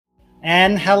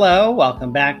And hello,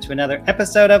 welcome back to another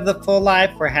episode of The Full Life.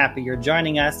 We're happy you're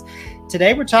joining us.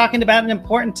 Today we're talking about an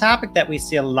important topic that we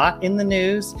see a lot in the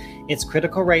news. It's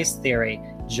critical race theory.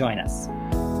 Join us.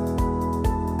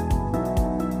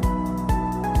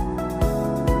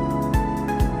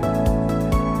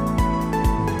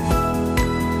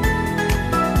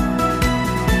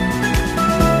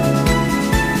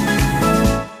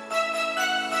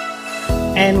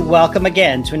 And welcome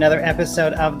again to another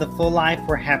episode of The Full Life.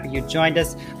 We're happy you joined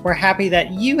us. We're happy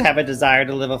that you have a desire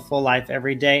to live a full life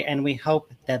every day. And we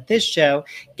hope that this show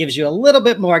gives you a little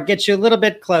bit more, gets you a little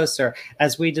bit closer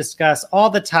as we discuss all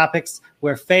the topics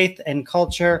where faith and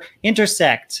culture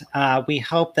intersect. We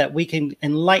hope that we can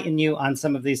enlighten you on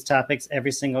some of these topics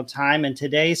every single time. And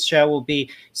today's show will be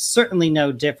certainly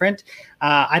no different.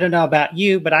 I don't know about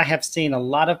you, but I have seen a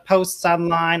lot of posts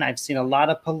online. I've seen a lot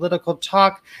of political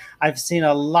talk. I've seen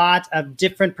a lot of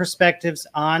different perspectives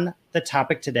on the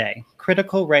topic today,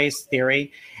 critical race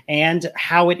theory, and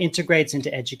how it integrates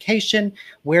into education.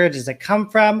 Where does it come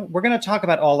from? We're going to talk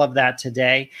about all of that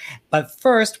today. But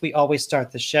first, we always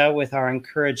start the show with our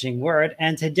encouraging word.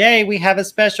 And today we have a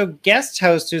special guest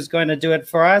host who's going to do it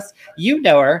for us. You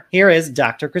know her. Here is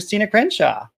Dr. Christina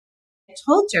Crenshaw. I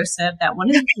told Joseph that one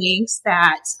of the things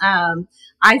that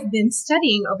I've been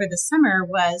studying over the summer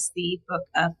was the book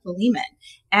of Philemon.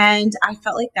 And I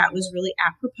felt like that was really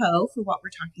apropos for what we're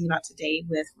talking about today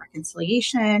with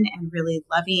reconciliation and really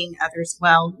loving others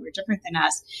well who are different than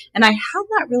us. And I had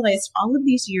not realized all of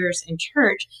these years in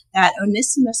church that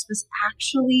Onesimus was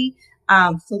actually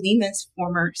Philemon's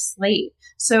former slave.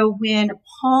 So when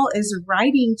Paul is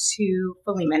writing to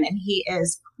Philemon and he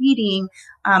is pleading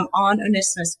on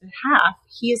Onesimus' behalf,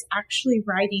 he is actually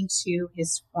writing to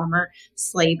his former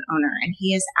slave owner. And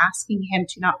he is asking him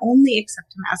to not only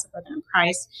accept him as a brother in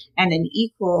Christ and an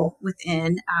equal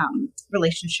within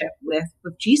relationship with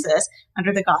Jesus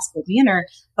under the gospel banner,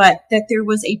 but that there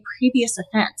was a previous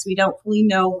offense. We don't fully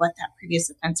know what that previous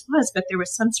offense was, but there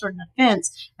was some sort of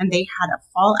offense and they had a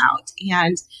fallout.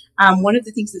 And one of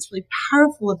the things that's really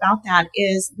powerful about that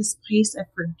is this place of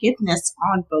forgiveness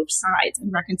on both sides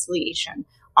and reconciliation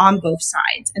on both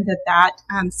sides. And that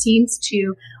seems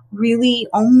to really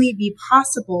only be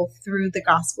possible through the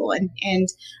gospel. And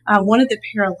one of the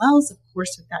parallels, of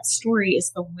course, with that story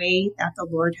is the way that the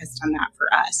Lord has done that for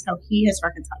us, how he has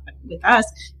reconciled with us,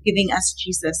 giving us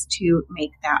Jesus to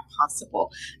make that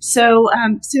possible. So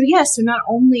not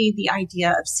only the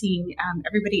idea of seeing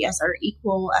everybody as our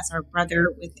equal, as our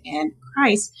brother within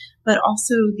Christ, but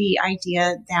also the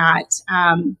idea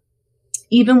that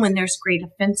even when there's great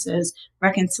offenses,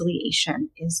 reconciliation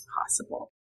is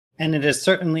possible. And it is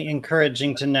certainly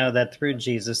encouraging to know that through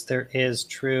Jesus, there is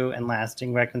true and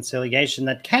lasting reconciliation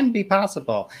that can be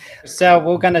possible. So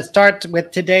we're going to start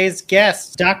with today's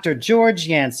guest. Dr. George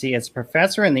Yancey is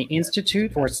professor in the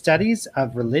Institute for Studies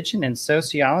of Religion and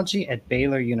Sociology at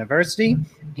Baylor University.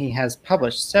 He has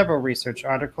published several research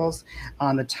articles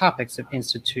on the topics of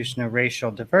institutional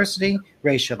racial diversity,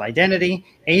 racial identity,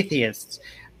 atheists,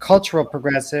 cultural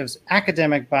progressives,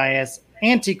 academic bias,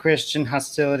 anti-Christian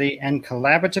hostility, and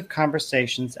collaborative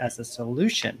conversations as a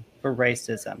solution for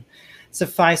racism.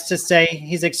 Suffice to say,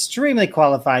 he's extremely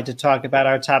qualified to talk about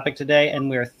our topic today, and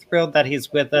we're thrilled that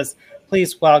he's with us.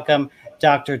 Please welcome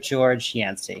Dr. George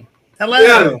Yancey. Hello.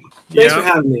 Yeah, thanks for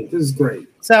having me. This is great.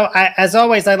 So, as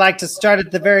always, I like to start at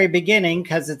the very beginning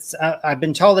because it's I've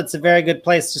been told it's a very good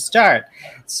place to start.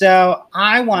 So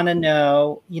I want to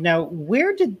know,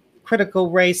 where did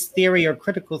critical race theory or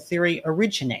critical theory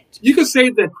originate? You could say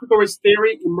that critical race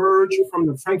theory emerged from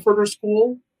the Frankfurter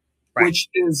School, right, which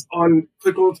is on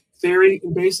critical theory,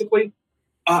 basically.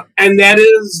 And that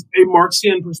is a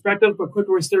Marxian perspective, but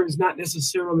critical race theory is not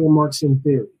necessarily a Marxian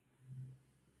theory.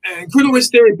 And critical race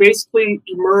theory basically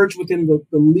emerged within the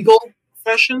legal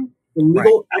profession, the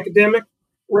legal academic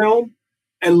realm,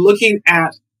 and looking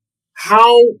at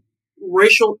how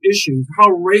racial issues, how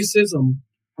racism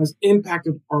has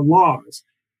impacted our laws,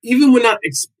 even when not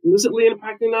explicitly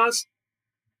impacting us,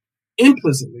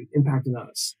 implicitly impacting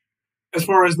us as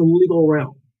far as the legal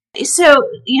realm. So,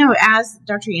 as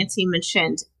Dr. Yancey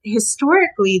mentioned,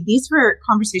 historically, these were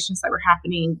conversations that were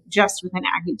happening just within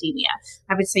academia.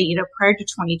 I would say, prior to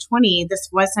 2020, this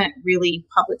wasn't really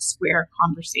public square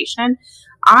conversation.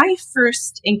 I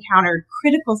first encountered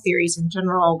critical theories in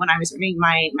general when I was earning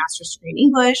my master's degree in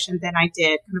English, and then I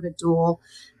did kind of a dual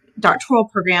doctoral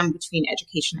program between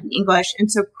education and English.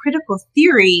 And so critical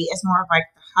theory is more of like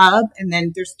the hub, and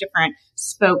then there's different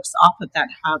spokes off of that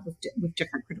hub with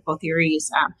different critical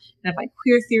theories, kind of like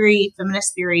queer theory,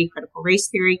 feminist theory, critical race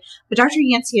theory. But Dr.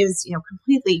 Yancey is,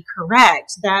 completely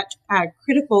correct that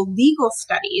critical legal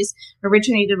studies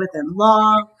originated within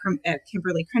law,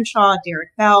 Kimberly Crenshaw,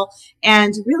 Derek Bell,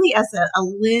 and really as a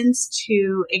lens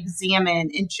to examine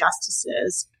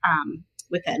injustices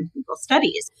within legal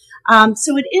studies.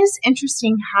 So it is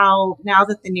interesting how now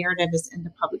that the narrative is in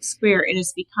the public square, it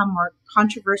has become more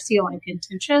controversial and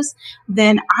contentious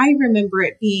than I remember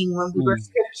it being when we were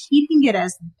sort of keeping it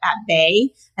as at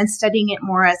bay and studying it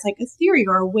more as like a theory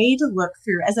or a way to look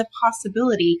through as a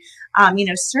possibility.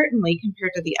 Certainly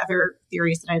compared to the other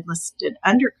theories that I listed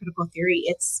under critical theory,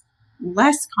 it's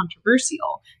less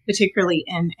controversial, particularly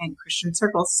in Christian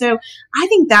circles. So I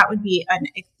think that would be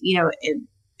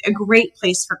a great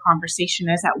place for conversation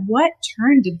is at what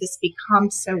turn did this become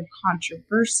so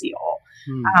controversial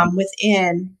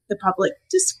within the public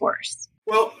discourse?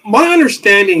 Well, my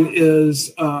understanding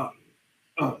is, I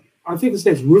think his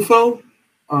name's Rufo,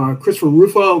 Christopher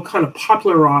Rufo, kind of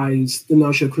popularized the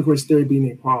notion of critical race theory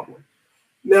being a problem.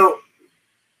 Now,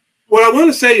 what I want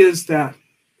to say is that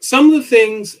some of the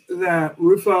things that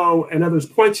Rufo and others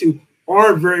point to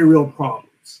are very real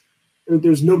problems.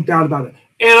 There's no doubt about it.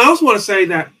 And I also want to say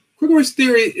that critical race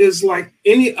theory is like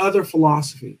any other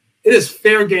philosophy. It is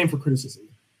fair game for criticism.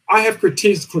 I have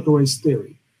critiqued critical race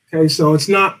theory. Okay, so it's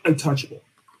not untouchable.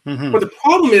 Mm-hmm. But the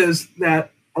problem is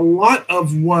that a lot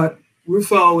of what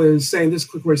Rufo is saying, this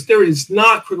critical race theory, is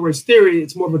not critical race theory.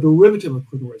 It's more of a derivative of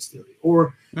critical race theory,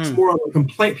 or it's more of a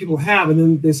complaint people have, and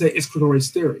then they say it's critical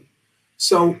race theory.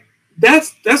 So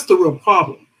that's the real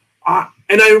problem.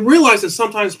 And I realize that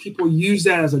sometimes people use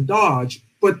that as a dodge,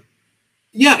 but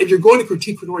yeah, if you're going to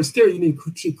critique critical race theory, you need to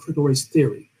critique critical race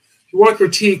theory. If you want to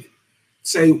critique,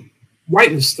 say,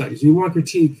 whiteness studies, you want to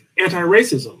critique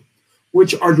anti-racism,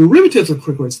 which are derivatives of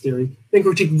critical race theory, then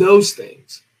critique those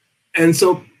things. And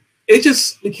so it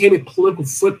just became a political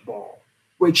football,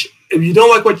 which if you don't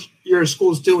like what your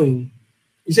school's doing,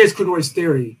 you say it's critical race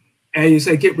theory, and you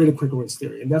say get rid of critical race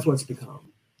theory, and that's what it's become.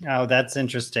 Oh, that's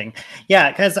interesting. Yeah,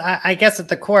 because I guess at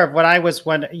the core of what I was,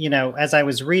 as I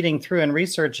was reading through and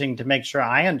researching to make sure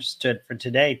I understood for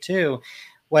today too,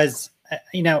 was,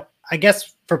 I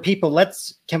guess for people,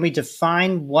 can we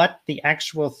define what the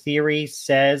actual theory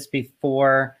says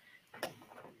before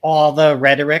all the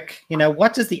rhetoric?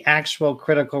 What does the actual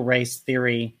critical race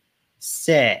theory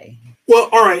say? Well,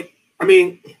 all right. I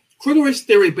mean, critical race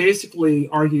theory basically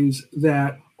argues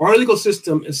that our legal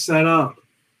system is set up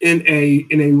in a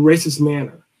racist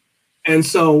manner. And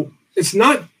so it's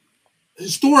not,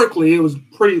 historically, it was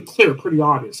pretty clear, pretty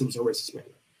obvious it was a racist manner.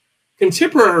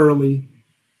 Contemporarily,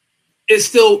 it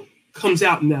still comes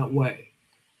out in that way.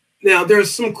 Now, there's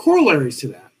some corollaries to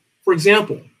that. For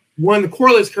example, one of the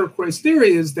corollaries to critical race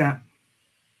theory is that,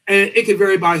 and it can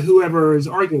vary by whoever is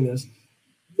arguing this,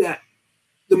 that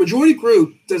the majority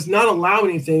group does not allow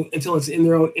anything until it's in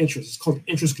their own interest. It's called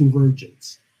interest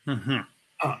convergence. Mm-hmm.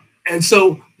 And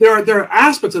so there are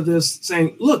aspects of this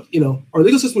saying, look, our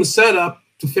legal system is set up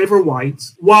to favor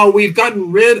whites. While we've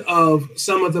gotten rid of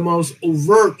some of the most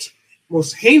overt,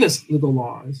 most heinous legal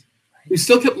laws, we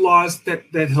still kept laws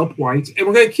that help whites, and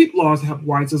we're going to keep laws that help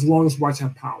whites as long as whites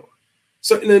have power.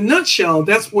 So in a nutshell,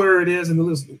 that's where it is in the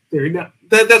legal theory. Now,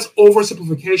 that's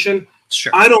oversimplification.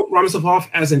 Sure. I don't write myself off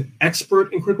as an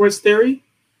expert in critical race theory,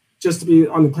 just to be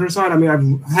on the clear side. I mean,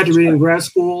 I've had to read in grad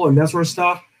school and that sort of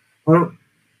stuff.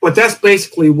 But that's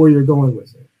basically where you're going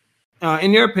with it.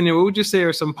 In your opinion, what would you say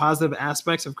are some positive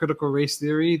aspects of critical race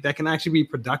theory that can actually be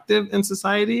productive in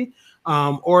society,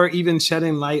 or even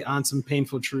shedding light on some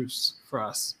painful truths for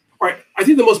us? All right. I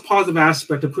think the most positive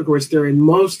aspect of critical race theory in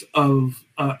most of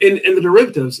in the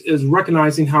derivatives is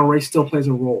recognizing how race still plays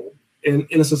a role in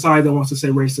a society that wants to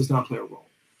say race does not play a role.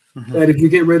 Mm-hmm. That if you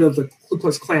get rid of the Ku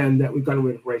Klux Klan, that we've gotten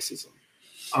rid of racism,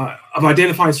 of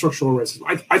identifying structural racism.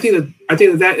 I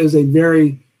think that is a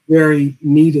very, very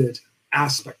needed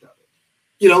aspect of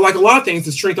it. Like a lot of things,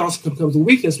 the strength also becomes a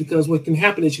weakness, because what can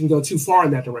happen is you can go too far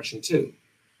in that direction too.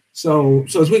 So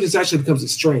its weakness actually becomes a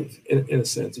strength in a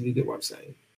sense, if you get what I'm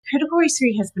saying. Critical race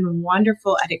theory has been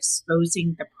wonderful at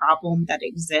exposing the problem that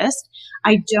exists.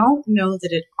 I don't know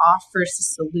that it offers a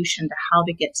solution to how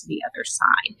to get to the other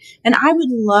side. And I would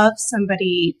love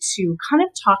somebody to kind of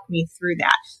talk me through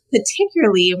that,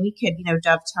 particularly, and we could,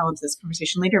 dovetail into this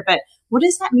conversation later, but what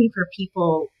does that mean for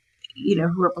people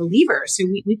who are believers. So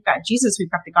we've got Jesus,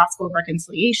 we've got the gospel of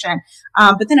reconciliation.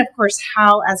 But then, of course,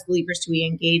 how as believers do we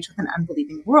engage with an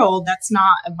unbelieving world? That's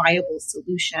not a viable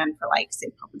solution for, like,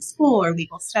 say, public school or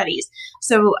legal studies.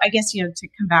 So I guess, to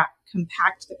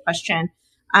compact the question,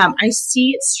 I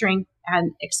see its strength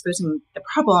and exposing the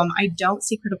problem. I don't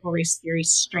see critical race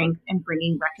theory's strength in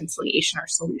bringing reconciliation or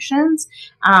solutions.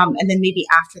 And then maybe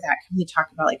after that, can we talk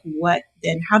about, like,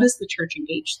 how does the church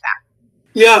engage that?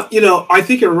 Yeah, I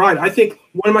think you're right. I think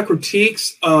one of my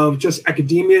critiques of just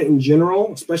academia in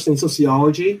general, especially in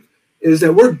sociology, is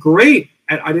that we're great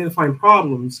at identifying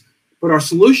problems, but our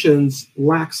solutions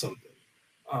lack something.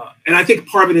 And I think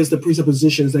part of it is the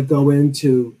presuppositions that go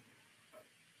into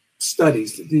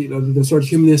studies, the sort of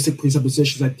humanistic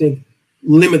presuppositions, I think,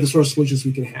 limit the sort of solutions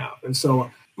we can have. And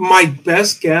so my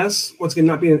best guess, once again,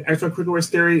 not being an expert on critical race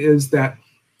theory, is that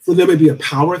for them it'd be a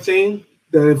power thing,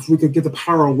 that if we could get the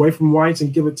power away from whites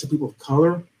and give it to people of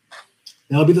color,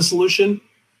 that'll be the solution.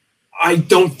 I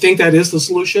don't think that is the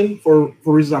solution for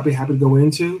reasons I'd be happy to go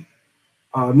into.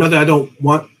 Not that I don't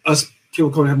want us people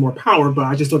of color to have more power, but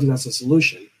I just don't think that's the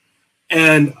solution.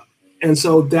 And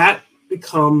so that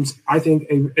becomes, I think,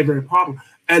 a very problem.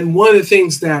 And one of the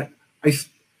things that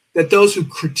those who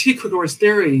critique critical race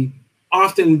theory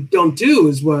often don't do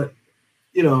is what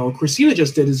Christina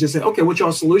just did, is just say, okay, what's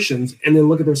y'all solutions? And then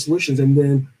look at their solutions. And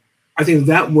then I think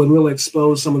that would really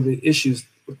expose some of the issues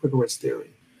with critical race theory.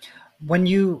 When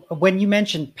you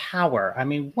mentioned power, I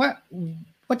mean, what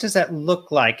does that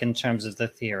look like in terms of the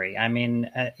theory? I mean,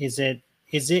 is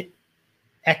it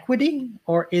equity,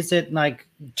 or is it like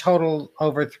total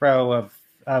overthrow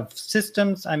of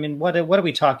systems? I mean, what are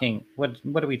we talking? What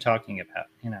are we talking about?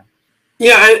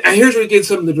 Yeah, and here's where you get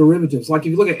some of the derivatives. Like if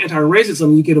you look at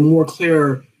anti-racism, you get a more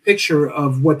clear picture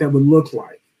of what that would look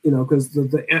like. Because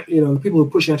the people who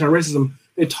push anti-racism,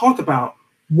 they talk about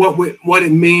what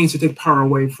it means to take power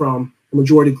away from the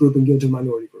majority group and give it to the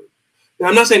minority group. Now,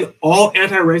 I'm not saying all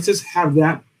anti-racists have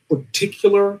that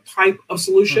particular type of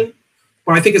solution,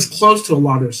 but I think it's close to a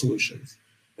lot of their solutions.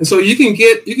 And so you can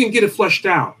get it fleshed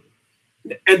out,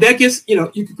 and that gets you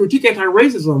can critique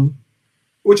anti-racism,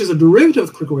 which is a derivative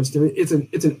of critical race theory. It's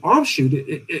an offshoot.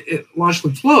 It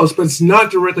logically flows, but it's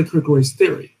not directly critical race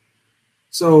theory.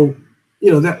 So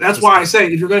that's why I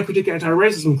say if you're going to critique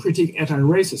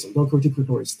anti-racism. Don't critique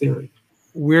critical race theory.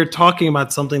 We're talking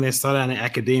about something that started in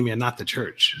academia, not the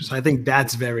church. So I think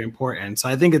that's very important. So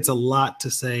I think it's a lot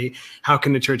to say, how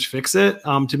can the church fix it?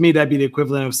 To me, that'd be the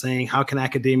equivalent of saying, how can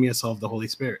academia solve the Holy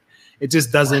Spirit? It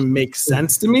just doesn't make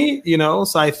sense to me,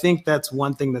 So I think that's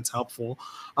one thing that's helpful.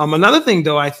 Another thing,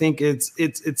 though, I think it's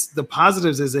the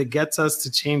positives is it gets us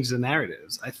to change the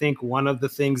narratives. I think one of the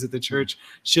things that the church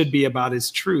should be about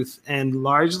is truth. And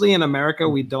largely in America,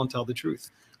 we don't tell the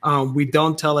truth. We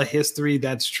don't tell a history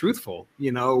that's truthful.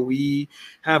 We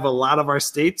have a lot of our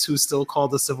states who still call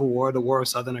the Civil War the War of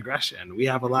Southern Aggression. We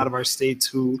have a lot of our states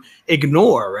who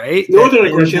ignore, right? Northern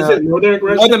aggression.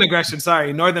 Northern aggression.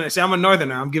 Sorry, northern. See, I'm a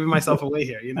northerner. I'm giving myself away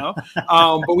here,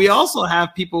 But we also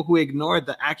have people who ignore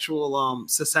the actual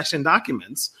secession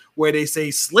documents, where they say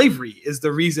slavery is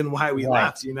the reason why we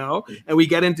left, and we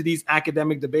get into these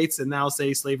academic debates and now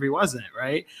say slavery wasn't,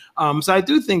 right? So I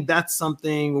do think that's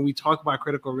something when we talk about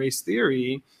critical race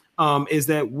theory, is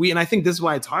that and I think this is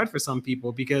why it's hard for some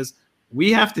people, because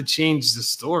we have to change the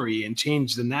story and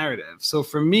change the narrative. So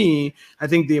for me, I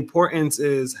think the importance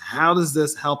is, how does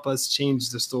this help us change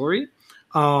the story?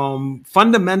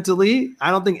 Fundamentally,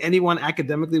 I don't think anyone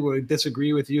academically would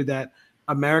disagree with you that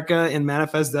America in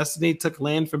Manifest Destiny took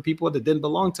land from people that didn't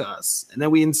belong to us. And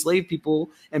then we enslaved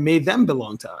people and made them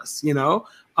belong to us,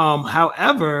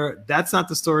 However, that's not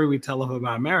the story we tell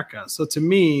about America. So to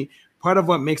me, part of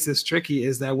what makes this tricky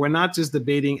is that we're not just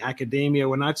debating academia.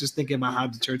 We're not just thinking about how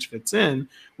the church fits in.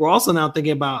 We're also now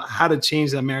thinking about how to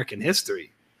change American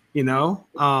history,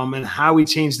 and how we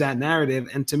change that narrative.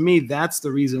 And to me, that's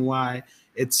the reason why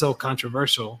it's so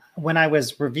controversial. When I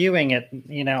was reviewing it,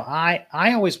 I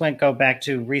always go back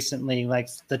to recently, like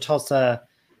the Tulsa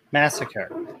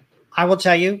massacre. I will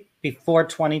tell you, before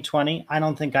 2020, I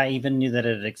don't think I even knew that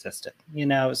it existed,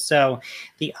 So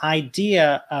the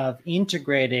idea of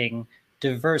integrating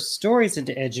diverse stories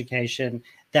into education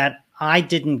that I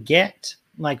didn't get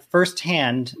like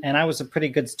firsthand, and I was a pretty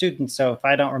good student, so if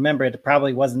I don't remember it, it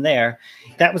probably wasn't there.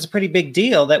 That was a pretty big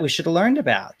deal that we should have learned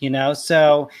about,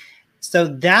 So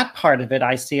that part of it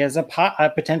I see as a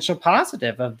potential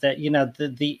positive of that,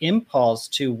 the impulse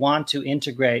to want to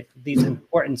integrate these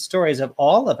important stories of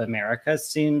all of America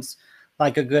seems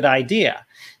like a good idea.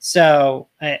 So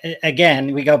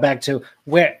again, we go back to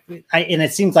and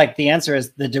it seems like the answer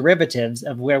is the derivatives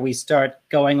of where we start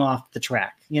going off the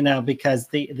track, because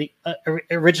the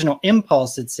original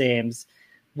impulse, it seems,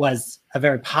 was a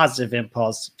very positive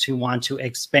impulse to want to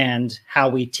expand how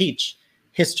we teach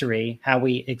history, how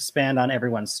we expand on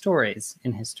everyone's stories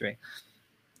in history.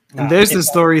 And there's the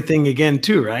story thing again,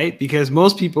 too, right? Because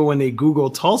most people, when they Google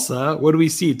Tulsa, what do we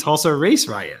see? Tulsa race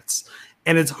riots.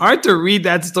 And it's hard to read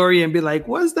that story and be like,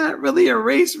 was that really a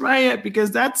race riot?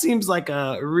 Because that seems like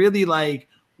a really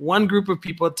one group of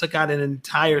people took out an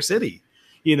entire city.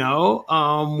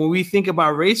 When we think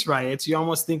about race riots, you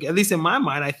almost think, at least in my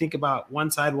mind, I think about one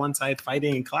side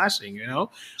fighting and clashing,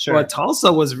 Sure. But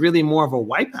Tulsa was really more of a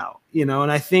wipeout,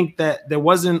 and I think that there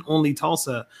wasn't only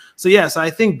Tulsa. So I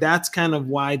think that's kind of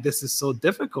why this is so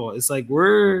difficult. It's like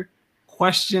we're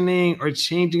questioning or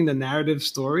changing the narrative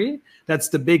story. That's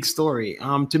the big story.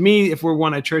 To me, if we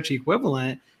want a church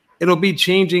equivalent, it'll be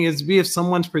changing if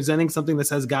someone's presenting something that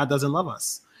says God doesn't love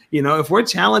us. If we're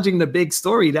challenging the big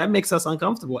story, that makes us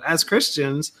uncomfortable. As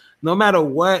Christians, no matter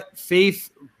what faith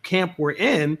camp we're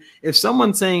in, if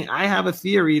someone's saying, I have a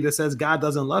theory that says God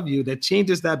doesn't love you, that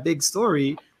changes that big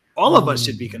story, all of us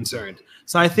should be concerned.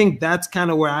 So I think that's kind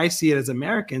of where I see it as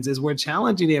Americans, is we're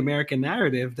challenging the American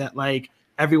narrative that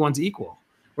everyone's equal.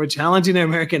 We're challenging the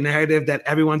American narrative that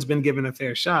everyone's been given a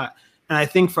fair shot. And I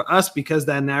think for us, because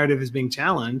that narrative is being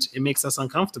challenged, it makes us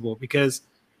uncomfortable, because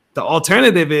the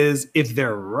alternative is, if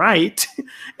they're right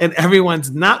and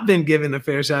everyone's not been given a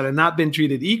fair shot and not been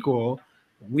treated equal,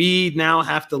 we now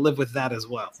have to live with that as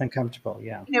well. It's uncomfortable,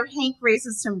 yeah. Hank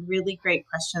raises some really great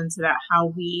questions about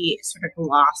how we sort of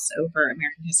gloss over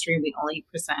American history and we only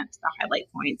present the highlight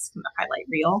points from the highlight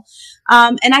reel.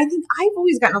 And I think I've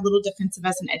always gotten a little defensive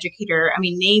as an educator.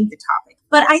 Name the topic.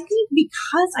 But I think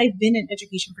because I've been in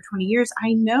education for 20 years,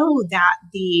 I know that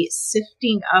the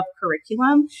sifting of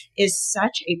curriculum is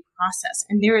such a process.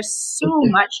 And there is so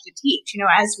much to teach.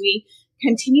 As we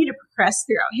continue to progress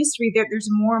throughout history, there's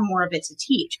more and more of it to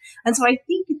teach. And so I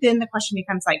think then the question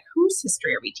becomes whose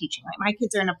history are we teaching? My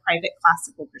kids are in a private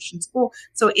classical Christian school.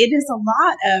 So it is a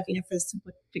lot of, for the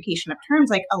simplification of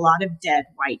terms, a lot of dead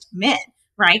white men,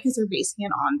 right? Because they're basing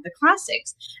it on the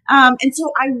classics. And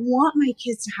so I want my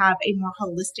kids to have a more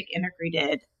holistic,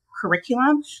 integrated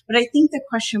curriculum. But I think the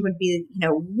question would be,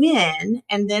 when,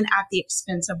 and then at the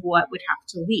expense of what would have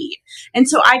to leave. And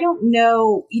so I don't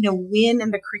know, when in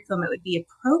the curriculum it would be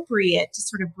appropriate to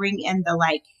sort of bring in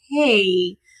the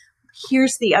hey,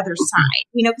 here's the other side,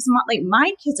 because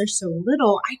my kids are so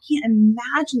little, I can't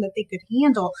imagine that they could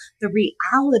handle the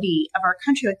reality of our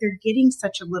country. They're getting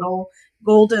such a little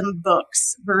golden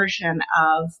books version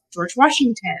of George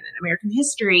Washington and American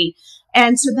history.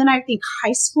 And so then I think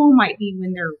high school might be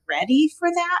when they're ready for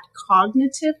that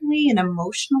cognitively and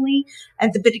emotionally.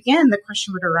 But again, the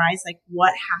question would arise,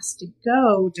 what has to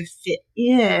go to fit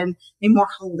in a more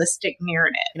holistic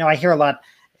narrative? I hear a lot.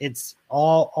 It's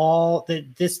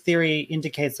this theory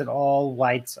indicates that all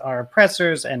whites are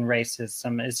oppressors and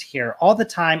racism is here all the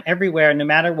time, everywhere, no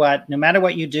matter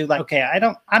what you do.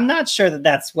 I'm not sure that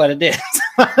that's what it is.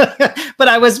 But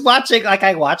I was watching,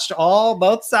 I watched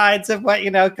both sides of what,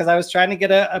 because I was trying to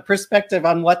get a perspective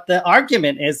on what the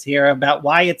argument is here about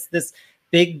why it's this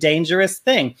big, dangerous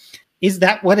thing. Is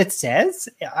that what it says?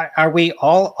 Are we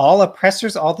all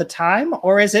oppressors all the time?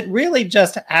 Or is it really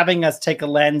just having us take a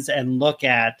lens and look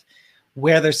at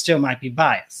where there still might be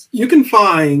bias? You can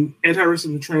find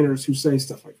anti-racism trainers who say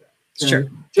stuff like that. Okay? Sure.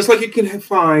 Just like you can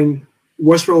find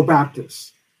Westboro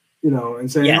Baptists,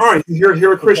 and say, yes. All right,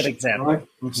 you're a Christian. Right?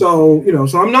 Mm-hmm.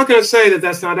 So I'm not going to say that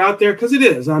that's not out there, because it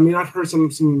is. I've heard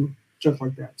some junk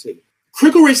like that too.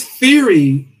 Critical race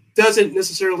theory doesn't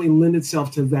necessarily lend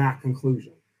itself to that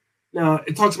conclusion. Now,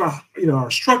 it talks about, our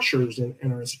structures and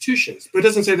our institutions, but it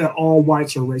doesn't say that all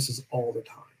whites are racist all the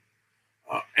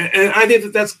time. And I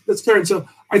think that's fair. And so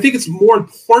I think it's more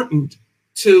important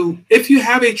if you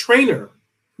have a trainer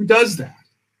who does that,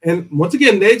 and once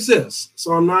again, they exist.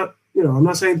 So I'm not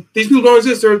saying these people don't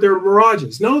exist. They're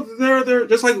mirages. No, they're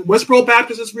just like Westboro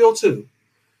Baptist is real too.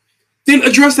 Then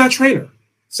address that trainer.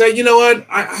 Say, you know what,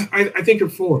 I think you're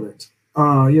full of it.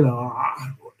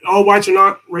 All whites are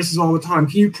not racist all the time.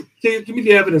 Can you give me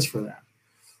the evidence for that?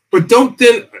 But don't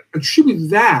then attribute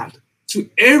that to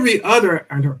every other.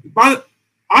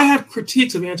 I have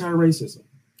critiques of anti-racism.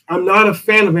 I'm not a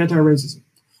fan of anti-racism,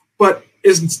 but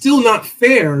it's still not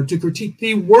fair to critique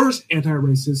the worst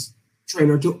anti-racist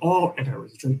trainer to all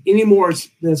anti-racist trainers any more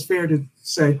than it's fair to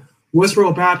say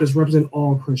Westboro Baptists represent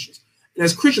all Christians. And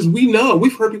as Christians,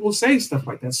 we've heard people say stuff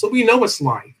like that, so we know it's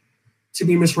like to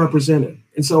be misrepresented.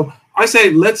 And so I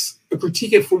say, let's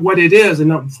critique it for what it is and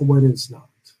not for what it's not.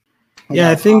 Yeah,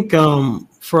 I think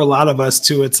for a lot of us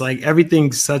too, it's like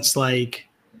everything's such like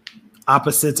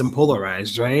opposites and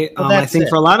polarized, right? Well, I think it.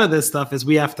 for a lot of this stuff is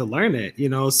we have to learn it,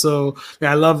 So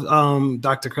I love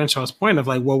Dr. Crenshaw's point of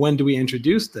like, well, when do we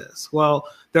introduce this? Well,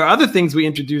 there are other things we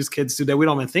introduce kids to that we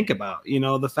don't even think about.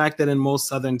 The fact that in most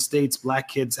southern states, Black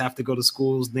kids have to go to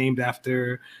schools named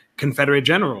after Confederate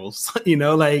generals,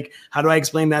 like how do I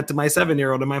explain that to my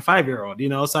 7-year-old and my 5-year-old,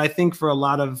 So I think for a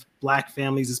lot of Black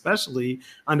families, especially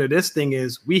under this thing,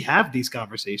 is we have these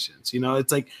conversations,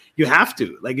 it's like you have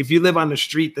to, like if you live on the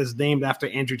street that's named after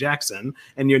Andrew Jackson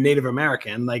and you're Native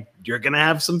American, like you're going to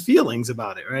have some feelings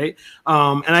about it. Right.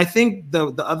 And I think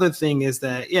the other thing is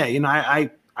that,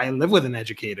 I live with an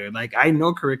educator. Like I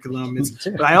know curriculum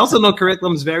but I also know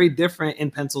curriculum is very different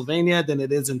in Pennsylvania than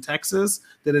it is in Texas,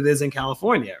 than it is in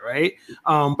California. Right.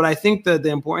 But I think that the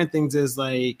important things is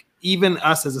like, even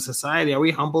us as a society, are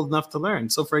we humble enough to learn?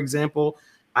 So for example,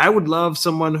 I would love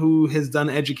someone who has done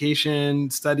education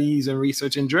studies and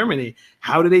research in Germany.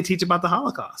 How do they teach about the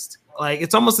Holocaust? Like,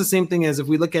 it's almost the same thing as if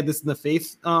we look at this in the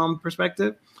faith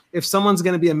perspective. If someone's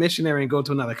going to be a missionary and go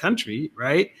to another country,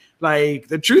 right? Like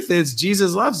the truth is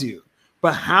Jesus loves you,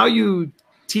 but how you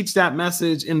teach that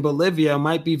message in Bolivia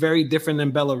might be very different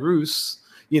than Belarus,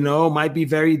 might be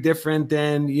very different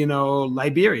than,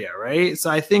 Liberia, right? So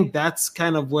I think that's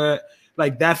kind of where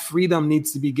like that freedom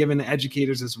needs to be given to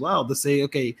educators as well to say,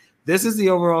 okay, this is the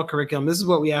overall curriculum. This is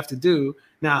what we have to do.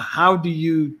 Now, how do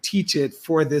you teach it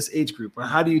for this age group, or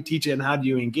how do you teach it and how do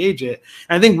you engage it?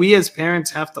 And I think we as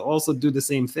parents have to also do the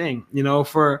same thing.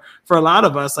 For a lot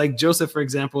of us, like Joseph, for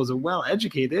example, is a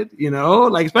well-educated,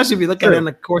 like especially if you look at it in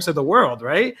the course of the world,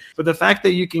 right? But the fact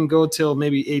that you can go till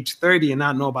maybe age 30 and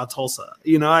not know about Tulsa,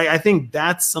 I think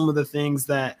that's some of the things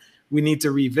that we need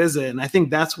to revisit. And I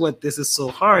think that's what this is so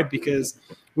hard, because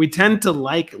we tend to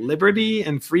like liberty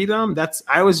and freedom.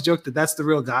 I always joke that that's the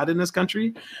real God in this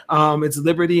country. It's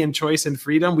liberty and choice and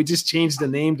freedom. We just changed the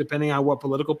name depending on what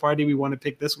political party we want to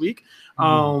pick this week.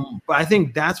 But I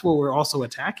think that's what we're also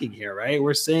attacking here, right?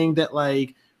 We're saying that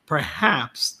like,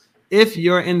 perhaps if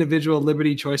your individual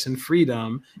liberty, choice, and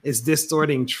freedom is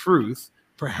distorting truth,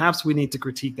 perhaps we need to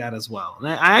critique that as well. And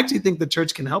I actually think the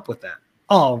church can help with that.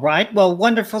 All right. Well,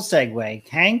 wonderful segue.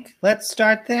 Hank, let's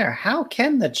start there. How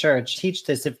can the church teach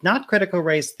this? If not critical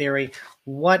race theory,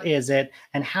 what is it?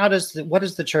 And what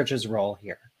is the church's role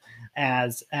here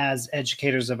as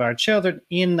educators of our children,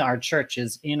 in our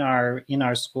churches, in our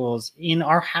schools, in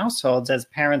our households, as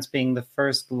parents being the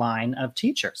first line of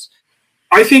teachers?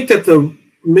 I think that the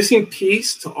missing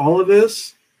piece to all of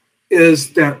this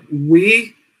is that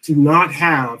we do not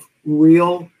have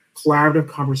real collaborative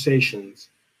conversations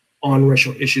on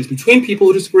racial issues between people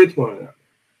who disagree with one another.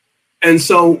 And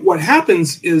so what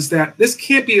happens is that this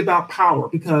can't be about power,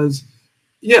 because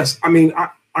yes, I mean,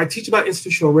 I teach about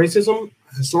institutional racism,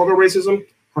 historical racism,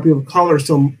 how people of color are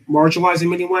still marginalized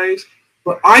in many ways,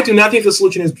 but I do not think the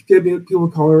solution is giving people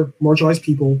of color, marginalized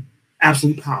people,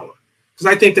 absolute power. Because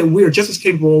I think that we are just as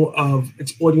capable of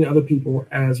exploiting other people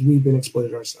as we've been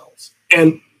exploited ourselves.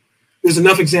 And there's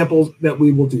enough examples that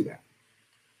we will do that.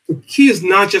 The key is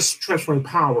not just transferring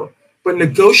power, but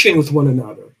negotiating with one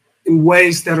another in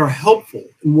ways that are helpful,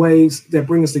 in ways that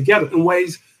bring us together, in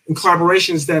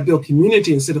collaborations that build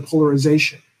community instead of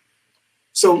polarization.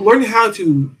 So learning how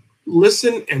to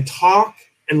listen and talk,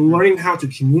 and learning how to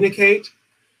communicate,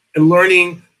 and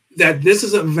learning that this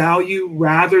is a value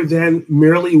rather than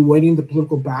merely winning the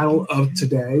political battle of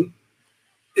today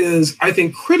is, I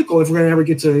think, critical if we're going to ever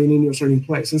get to any certain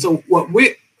place. And so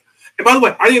and by the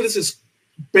way, I think this is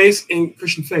based in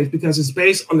Christian faith, because it's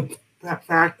based on the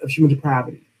fact of human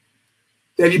depravity.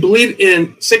 That if you believe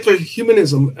in secular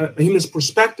humanism, a humanist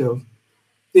perspective,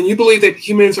 then you believe that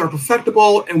humans are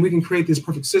perfectible and we can create this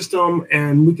perfect system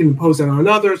and we can impose that on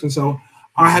others. And so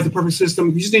I have the perfect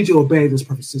system. You just need to obey this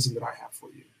perfect system that I have for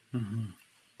you. Mm-hmm.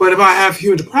 But if I have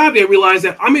human depravity, I realize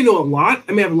that I may know a lot.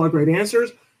 I may have a lot of great answers,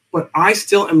 but I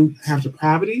still have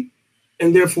depravity.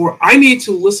 And therefore, I need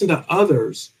to listen to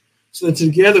others so that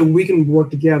together we can work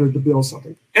together to build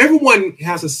something. Everyone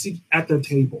has a seat at the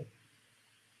table,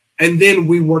 and then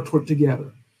we work toward together.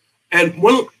 And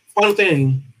one final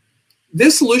thing,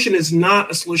 this solution is not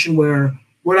a solution where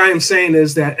what I am saying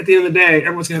is that at the end of the day,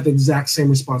 everyone's gonna have the exact same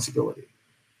responsibility.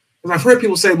 Because I've heard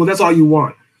people say, well, that's all you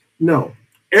want. No,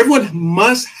 everyone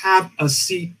must have a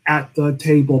seat at the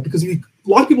table, because we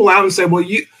lock people out and say, well,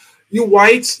 you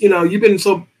whites, you've been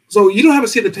so you don't have a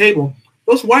seat at the table.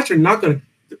 Those whites are not gonna.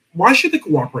 Why should they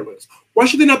cooperate with us? Why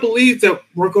should they not believe that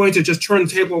we're going to just turn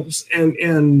the tables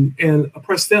and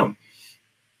oppress them?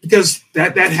 because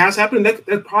that has happened.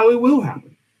 That probably will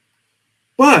happen.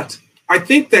 But I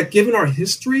think that given our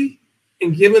history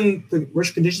and given the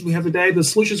racial conditions we have today, the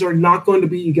solutions are not going to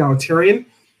be egalitarian.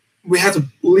 We have to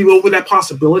leave over that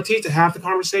possibility to have the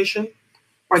conversation.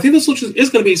 I think the solution is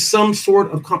going to be some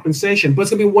sort of compensation, but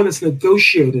it's going to be one that's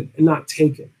negotiated and not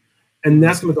taken. And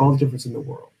that's going to make all the difference in the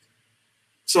world.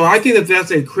 So I think that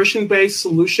that's a Christian-based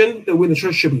solution that we in the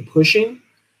church should be pushing.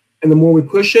 And the more we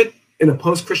push it in a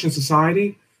post-Christian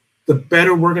society, the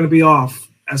better we're going to be off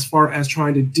as far as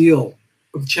trying to deal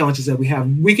with the challenges that we have.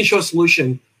 We can show a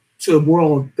solution to a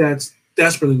world that's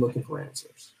desperately looking for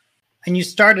answers. And you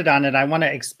started on it. I want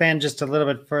to expand just a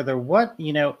little bit further. What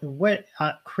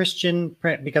Christian,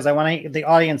 because I want the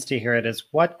audience to hear it, is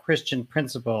what Christian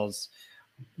principles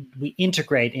we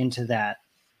integrate into that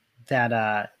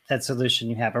solution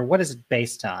you have, or what is it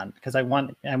based on? Because I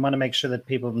want to make sure that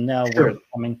people know where it's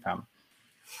coming from.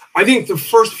 I think the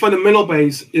first fundamental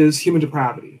base is human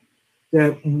depravity.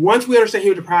 That once we understand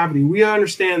human depravity, we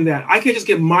understand that I can't just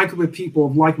get my group of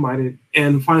people like-minded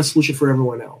and find a solution for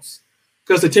everyone else.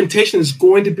 Because the temptation is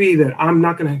going to be that I'm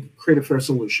not going to create a fair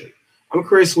solution. I'm going to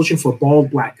create a solution for bald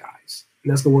black guys,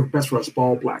 and that's going to work best for us,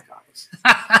 bald black guys.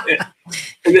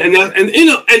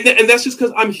 and that's just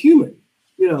because I'm human,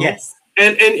 Yes.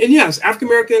 And yes, African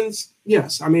Americans.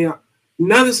 Yes, I mean,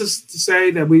 none of this is to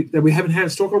say that we haven't had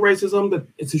historical racism,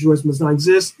 that situation does not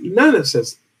exist. None of this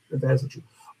says that is true.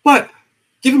 But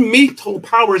giving me total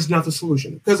power is not the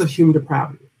solution because of human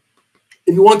depravity.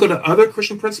 If you want to go to other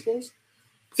Christian principles,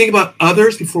 think about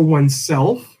others before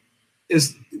oneself.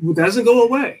 That doesn't go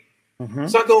away. Mm-hmm.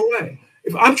 It's not go away.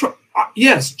 If I'm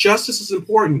yes, justice is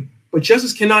important, but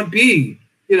justice cannot be.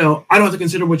 I don't have to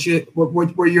consider what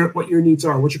your needs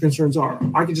are, what your concerns are.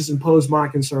 I can just impose my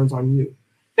concerns on you.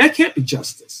 That can't be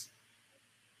justice.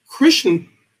 Christian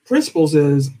principles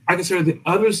is I consider the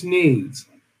other's needs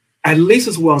at least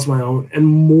as well as my own and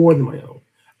more than my own,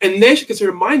 and they should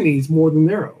consider my needs more than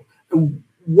their own. And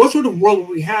what sort of world would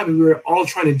we have if we were all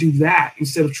trying to do that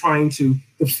instead of trying to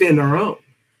defend our own?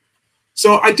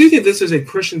 So I do think this is a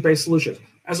Christian-based solution,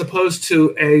 as opposed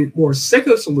to a more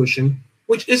secular solution,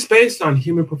 which is based on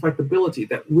human perfectibility,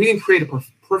 that we can create a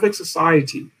perfect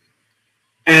society,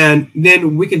 and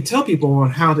then we can tell people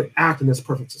on how to act in this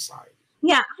perfect society.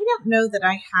 Yeah, I don't know that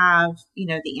I have,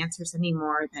 the answers any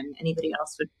more than anybody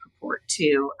else would purport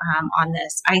to on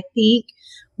this. I think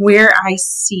where I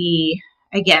see,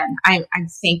 again, I'm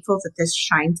thankful that this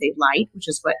shines a light, which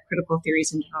is what critical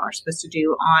theories in general are supposed to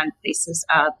do on places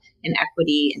of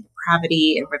inequity and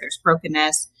depravity and where there's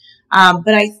brokenness.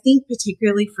 But I think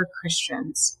particularly for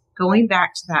Christians, going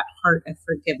back to that heart of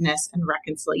forgiveness and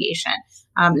reconciliation.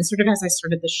 And sort of as I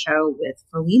started the show with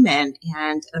Philemon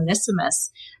and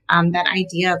Onesimus, that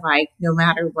idea of no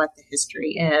matter what the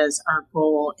history is, our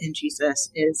goal in Jesus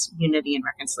is unity and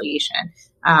reconciliation.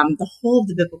 The whole of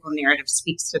the biblical narrative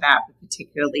speaks to that, but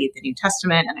particularly the New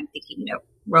Testament. And I'm thinking,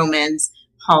 Romans,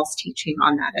 Paul's teaching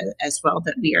on that as well,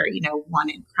 that we are, one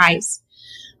in Christ.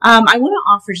 I want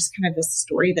to offer just kind of a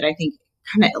story that I think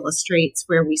kind of illustrates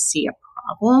where we see a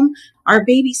problem. Our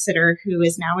babysitter, who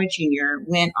is now a junior,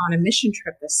 went on a mission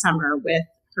trip this summer with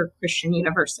her Christian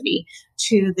university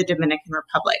to the Dominican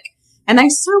Republic. And I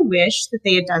so wish that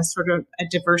they had done sort of a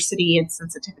diversity and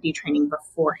sensitivity training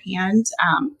beforehand.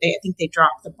 I think they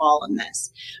dropped the ball in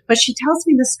this. But she tells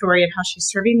me the story of how she's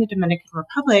serving the Dominican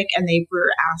Republic, and they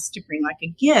were asked to bring a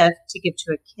gift to give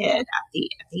to a kid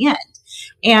at the end.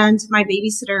 And my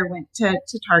babysitter went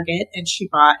to Target, and she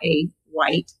bought a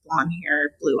white,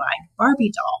 blonde-haired, blue-eyed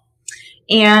Barbie doll.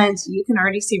 And you can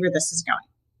already see where this is going.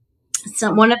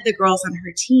 So one of the girls on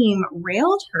her team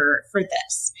railed her for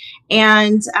this.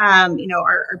 And,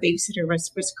 our babysitter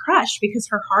was crushed because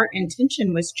her heart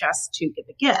intention was just to give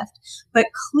a gift. But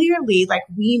clearly,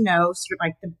 we know sort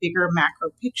of the bigger macro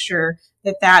picture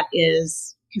that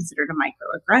is considered a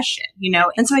microaggression,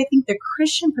 And so I think the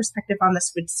Christian perspective on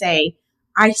this would say,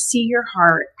 I see your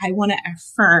heart. I want to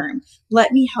affirm.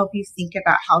 Let me help you think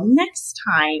about how next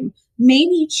time,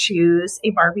 maybe choose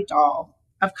a Barbie doll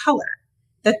of color.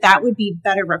 That would be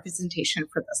better representation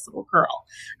for this little girl.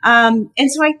 And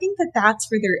so I think that's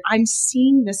where I'm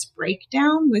seeing this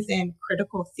breakdown within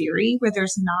critical theory, where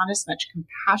there's not as much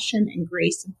compassion and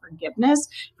grace and forgiveness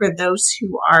for those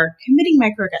who are committing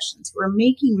microaggressions, who are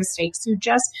making mistakes, who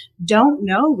just don't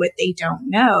know what they don't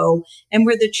know, and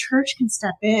where the church can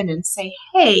step in and say,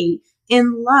 hey,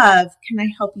 in love, can I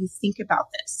help you think about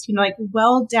this?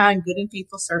 Well done, good and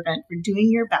faithful servant, for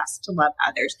doing your best to love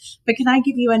others. But can I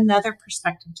give you another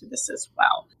perspective to this as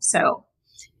well? So,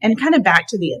 and kind of back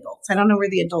to the adults. I don't know where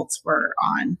the adults were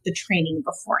on the training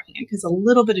beforehand, because a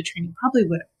little bit of training probably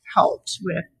would have helped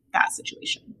with that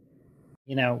situation.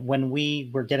 You know, when we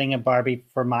were getting a Barbie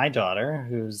for my daughter,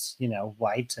 who's, you know,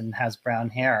 white and has brown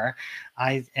hair,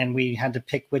 and we had to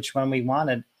pick which one we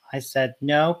wanted. I said,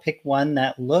 no, pick one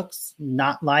that looks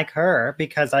not like her,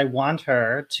 because I want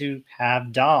her to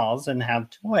have dolls and have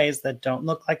toys that don't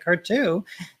look like her too.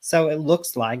 So it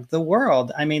looks like the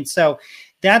world. I mean, so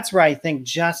that's where I think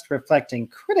just reflecting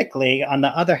critically, on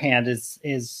the other hand,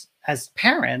 is as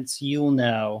parents, you'll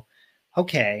know,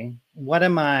 okay,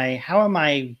 how am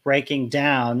I breaking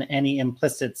down any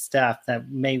implicit stuff that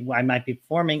I might be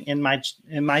forming in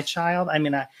my child? I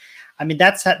mean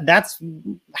that's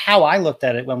how I looked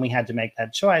at it when we had to make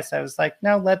that choice. I was like,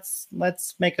 no, let's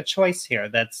make a choice here.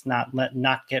 That's not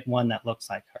get one that looks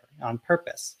like her on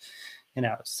purpose, you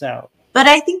know. So, but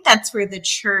I think that's where the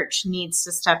church needs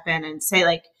to step in and say,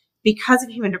 like, because of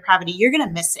human depravity, you're going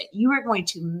to miss it. You are going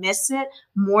to miss it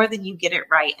more than you get it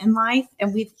right in life.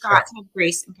 And we've got to have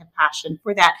grace and compassion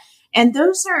for that. And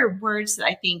those are words that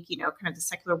I think, you know, kind of the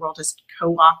secular world has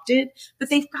co-opted, but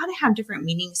they've got to have different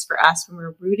meanings for us when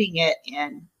we're rooting it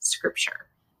in scripture.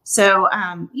 So,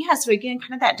 so again,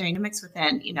 kind of that dynamics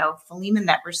within, you know, Philemon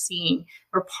that we're seeing,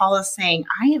 where Paul is saying,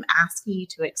 I am asking you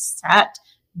to accept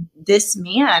this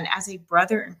man as a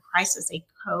brother in Christ, as a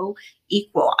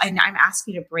co-equal. And I'm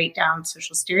asking you to break down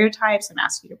social stereotypes. I'm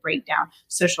asking you to break down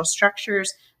social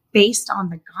structures based on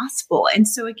the gospel. And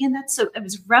so again, it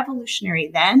was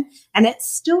revolutionary then, and it's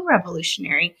still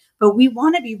revolutionary, but we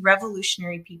want to be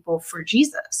revolutionary people for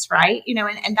Jesus, right? You know,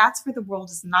 and that's where the world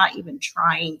is not even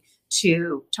trying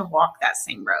to walk that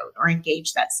same road or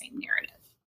engage that same narrative.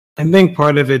 I think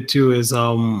part of it too is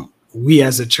we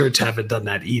as a church haven't done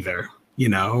that either. You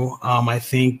know, I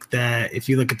think that if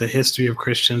you look at the history of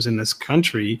Christians in this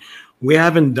country, we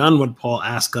haven't done what Paul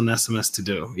asked Onesimus to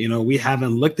do. You know, we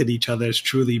haven't looked at each other as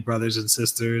truly brothers and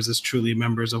sisters, as truly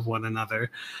members of one another.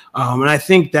 And I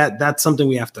think that that's something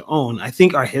we have to own. I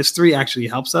think our history actually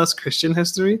helps us, Christian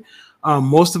history.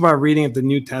 Most of our reading of the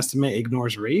New Testament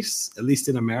ignores race, at least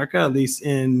in America, at least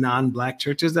in non-Black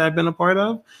churches that I've been a part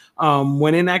of,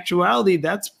 when in actuality,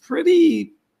 that's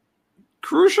pretty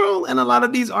crucial in a lot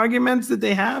of these arguments that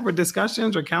they have, or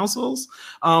discussions or councils.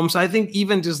 So I think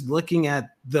even just looking at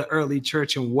the early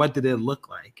church and what did it look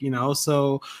like, you know,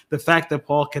 so the fact that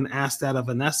Paul can ask that of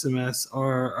Onesimus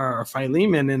or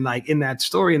Philemon, and like in that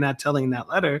story and that telling that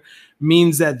letter,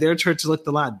 means that their church looked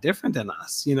a lot different than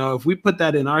us. You know, if we put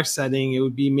that in our setting, it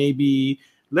would be maybe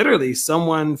literally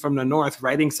someone from the north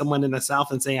writing someone in the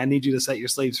south and saying, I need you to set your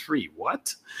slaves free.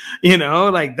 What? You know,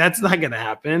 like that's not going to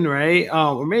happen, right?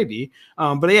 Or maybe.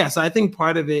 But yeah, so I think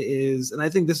part of it is, and I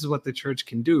think this is what the church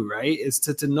can do, right? Is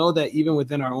to know that even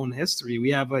within our own history,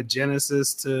 we have a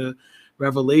Genesis to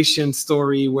Revelation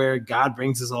story where God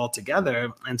brings us all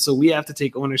together. And so we have to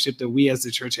take ownership that we as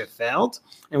the church have failed,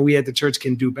 and we as the church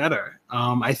can do better.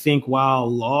 I think while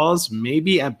laws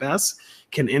maybe at best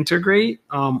can integrate,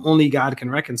 only God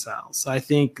can reconcile. So I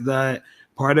think that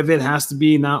part of it has to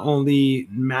be not only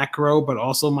macro, but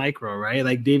also micro, right?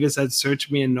 Like David said, search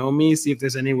me and know me, see if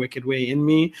there's any wicked way in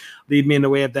me, lead me in the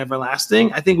way of the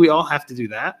everlasting. I think we all have to do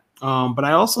that. But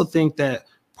I also think that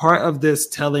part of this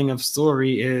telling of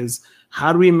story is,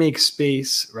 how do we make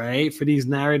space, right, for these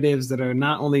narratives that are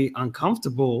not only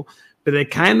uncomfortable, but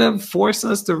it kind of force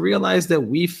us to realize that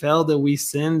we failed, that we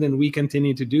sinned, and we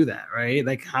continue to do that, right?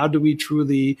 Like, how do we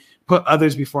truly put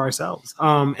others before ourselves?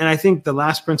 And I think the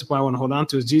last principle I want to hold on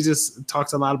to is Jesus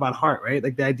talks a lot about heart, right?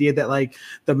 Like the idea that like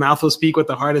the mouth will speak what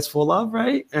the heart is full of,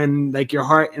 right? And like your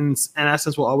heart in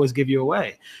essence will always give you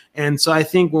away. And so I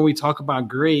think when we talk about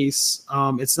grace,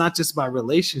 it's not just about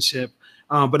relationship,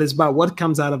 but it's about what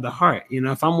comes out of the heart. You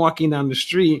know, if I'm walking down the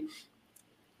street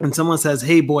and someone says,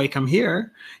 hey, boy, come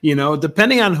here, you know,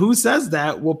 depending on who says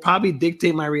that will probably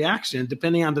dictate my reaction.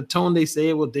 Depending on the tone they say,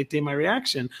 it will dictate my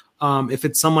reaction. If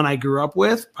it's someone I grew up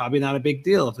with, probably not a big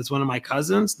deal. If it's one of my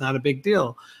cousins, not a big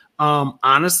deal.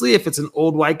 Honestly, if it's an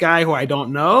old white guy who I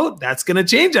don't know, that's going to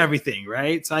change everything,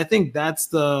 right? So I think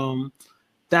that's some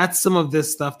of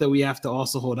this stuff that we have to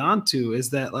also hold on to,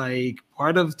 is that like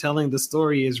part of telling the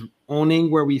story is owning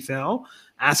where we fell,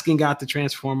 asking God to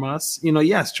transform us, you know,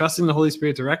 yes, trusting the Holy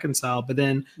Spirit to reconcile, but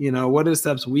then, you know, what are the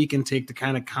steps we can take to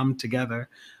kind of come together?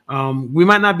 We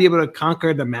might not be able to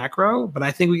conquer the macro, but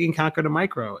I think we can conquer the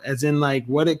micro, as in like,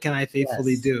 what can I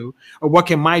faithfully do? Or what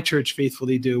can my church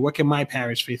faithfully do? What can my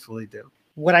parish faithfully do?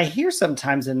 What I hear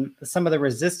sometimes in some of the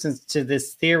resistance to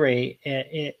this theory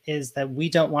is that we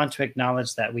don't want to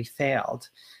acknowledge that we failed.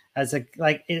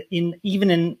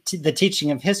 Even in the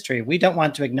teaching of history, we don't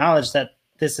want to acknowledge that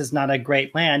this is not a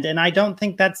great land. And I don't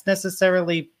think that's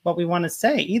necessarily what we want to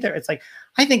say either. It's like,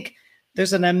 I think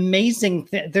there's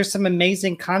some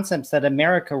amazing concepts that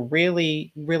America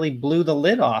really, really blew the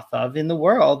lid off of in the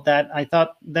world that I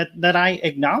thought that I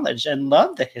acknowledge and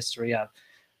love the history of.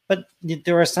 But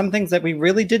there are some things that we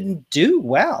really didn't do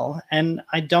well, and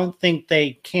I don't think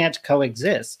they can't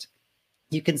coexist.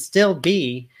 You can still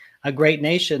be a great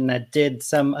nation that did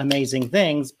some amazing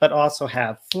things, but also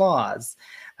have flaws.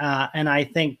 And I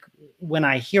think when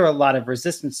I hear a lot of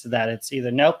resistance to that, it's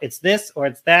either nope, it's this or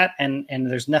it's that, and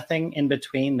there's nothing in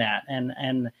between that.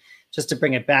 And just to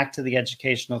bring it back to the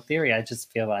educational theory, I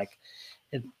just feel like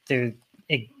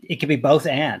it could be both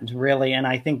and really. And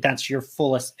I think that's your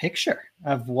fullest picture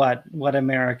of what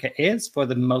America is for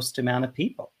the most amount of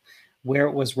people, where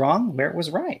it was wrong, where it was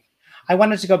right. I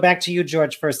wanted to go back to you,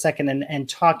 George, for a second and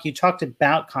talk. You talked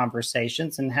about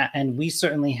conversations, and we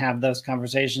certainly have those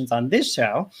conversations on this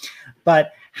show.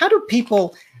 But how do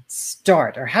people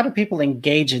start, or how do people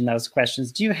engage in those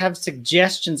questions? Do you have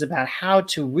suggestions about how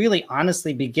to really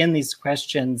honestly begin these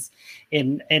questions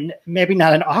in maybe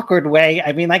not an awkward way?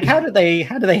 I mean, like how do they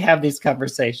have these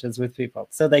conversations with people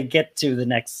so they get to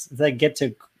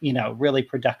really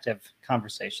productive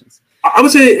conversations? I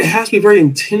would say it has to be very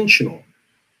intentional.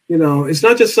 It's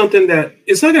not just something that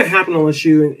it's not going to happen unless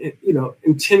you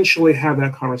intentionally have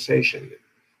that conversation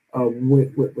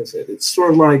with it. It's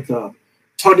sort of like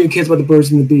talking to your kids about the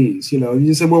birds and the bees. You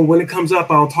just say, well, when it comes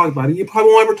up, I'll talk about it. You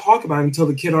probably won't ever talk about it until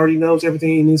the kid already knows everything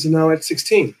he needs to know at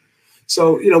 16.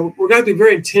 So, we're going to be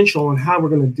very intentional on how we're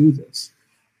going to do this.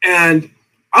 And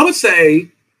I would say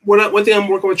one thing I'm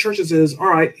working with churches is, all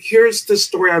right, here's this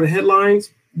story out of the headlines.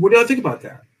 What do y'all think about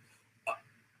that?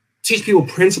 Teach people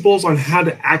principles on how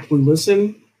to actively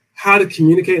listen, how to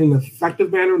communicate in an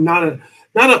effective manner, not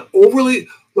a overly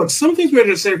look. Some things we're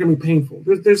going to say are going to be painful.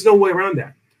 There's no way around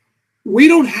that. We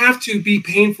don't have to be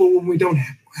painful when we don't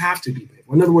have to be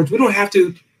painful. In other words, we don't have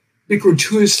to be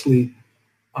gratuitously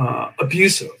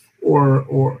abusive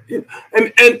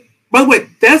and by the way,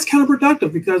 that's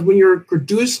counterproductive because when you're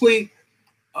gratuitously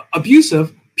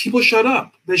abusive, people shut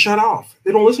up. They shut off.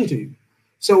 They don't listen to you.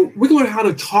 So we can learn how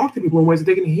to talk to people in ways that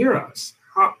they can hear us.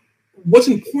 What's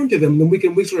important to them, then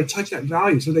we sort of touch that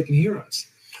value so they can hear us.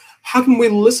 How can we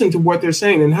listen to what they're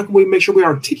saying, and how can we make sure we're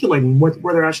articulating where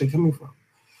they're actually coming from?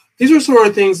 These are sort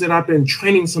of things that I've been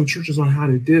training some churches on how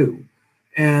to do,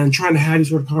 and trying to have these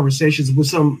sort of conversations with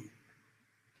some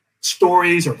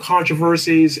stories or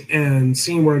controversies and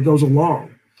seeing where it goes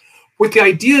along. With the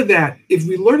idea that if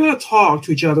we learn how to talk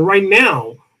to each other right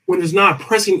now, when there's not a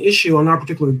pressing issue on our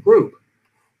particular group,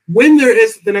 when there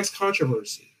is the next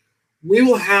controversy, we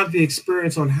will have the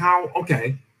experience on how,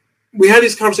 okay, we had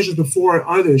these conversations before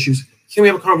on other issues. Can we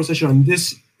have a conversation on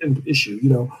this issue,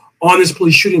 on this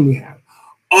police shooting we had,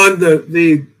 on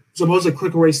the supposed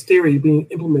critical race theory being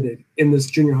implemented in this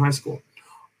junior high school,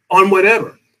 on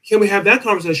whatever? Can we have that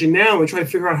conversation now and try to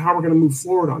figure out how we're going to move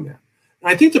forward on that?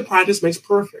 And I think the practice makes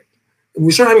perfect. If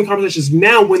we start having conversations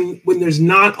now when there's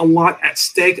not a lot at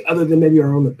stake other than maybe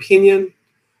our own opinion,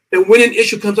 that when an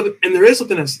issue comes up and there is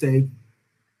something at stake,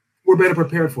 we're better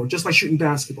prepared for it. Just like shooting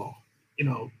basketball.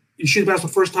 You shoot the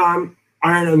basketball first time,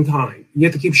 iron unkind. You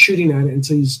have to keep shooting at it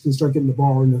until you can start getting the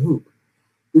ball in the hoop.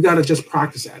 We got to just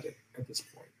practice at it at this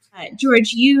point.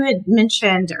 George, you had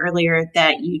mentioned earlier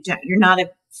that you're not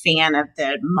a fan of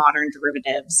the modern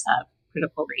derivatives of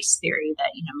critical race theory, that,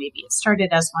 maybe it started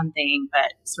as one thing,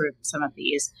 but sort of some of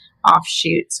these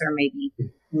offshoots are maybe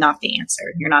not the answer.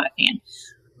 You're not a fan.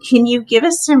 Can you give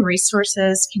us some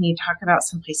resources? Can you talk about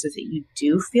some places that you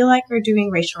do feel like are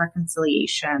doing racial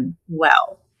reconciliation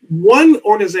well? One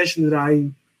organization that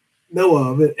I know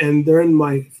of, and they're in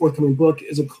my forthcoming book,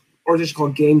 is an organization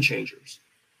called Game Changers.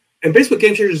 And basically what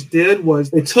Game Changers did was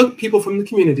they took people from the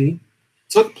community,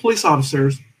 took police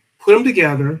officers, put them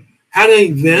together, had an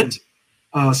event,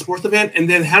 a sports event, and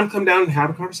then had them come down and have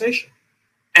a conversation.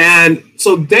 And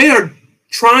so they are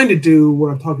trying to do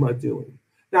what I'm talking about doing.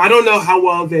 Now, I don't know how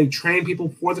well they train people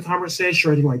for the conversation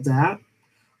or anything like that.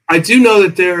 I do know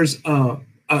that there's an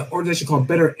organization called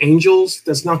Better Angels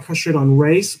that's not concentrated on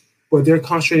race, but they're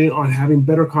concentrating on having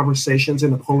better conversations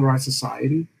in a polarized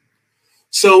society.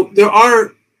 So there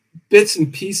are bits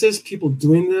and pieces, people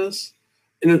doing this.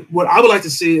 And what I would like to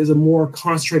see is a more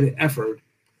concentrated effort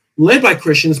led by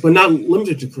Christians, but not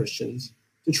limited to Christians,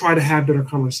 to try to have better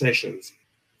conversations.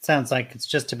 Sounds like it's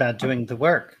just about doing the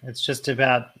work. It's just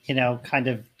about, kind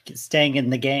of staying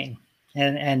in the game.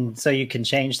 And so you can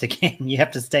change the game. You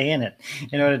have to stay in it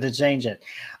in order to change it.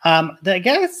 I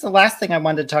guess the last thing I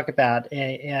wanted to talk about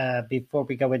before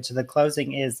we go into the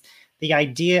closing is the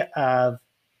idea of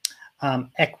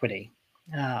equity,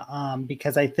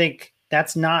 because I think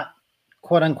that's not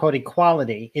quote unquote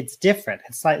equality, it's different.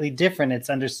 It's slightly different. It's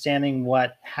understanding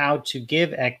how to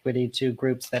give equity to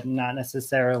groups that not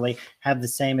necessarily have the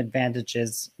same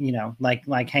advantages,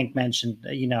 like Hank mentioned,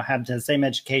 have the same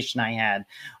education I had,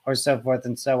 or so forth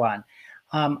and so on.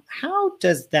 How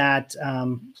does that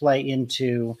play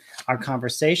into our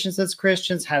conversations as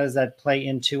Christians? How does that play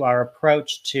into our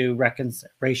approach to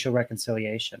racial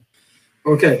reconciliation?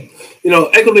 Okay.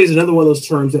 Equity is another one of those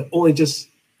terms that only just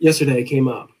yesterday came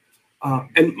up.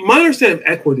 And my understanding of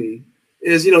equity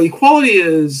is, equality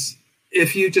is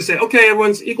if you just say, okay,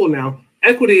 everyone's equal now.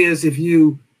 Equity is if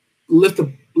you lift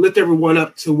everyone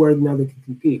up to where now they can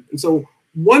compete. And so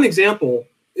one example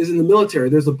is in the military.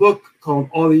 There's a book called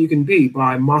All That You Can Be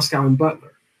by Moscow and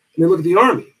Butler. And they look at the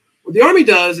Army. What the Army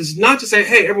does is not to say,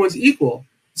 hey, everyone's equal.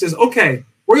 It says, okay,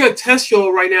 we're going to test you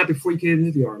all right now before you get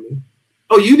into the Army.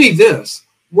 Oh, you need this.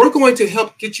 We're going to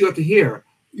help get you up to here.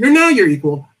 You're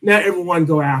equal. Now everyone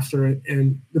go after it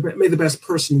and may the best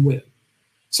person win.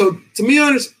 So to me,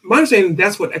 my understanding,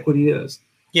 that's what equity is.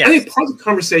 Yes. I think part of the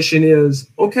conversation is,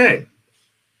 okay,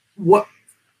 what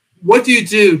do you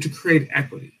do to create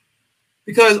equity?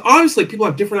 Because obviously people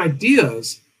have different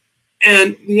ideas,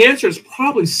 and the answer is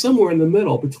probably somewhere in the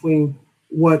middle between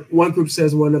what one group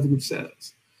says and what another group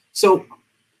says. So,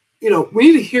 we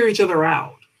need to hear each other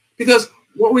out, because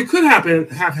what we could have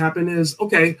happen is,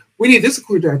 okay, we need this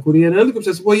accrued equity, and another group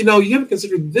says, well, you haven't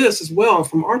considered this as well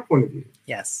from our point of view.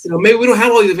 Yes. Maybe we don't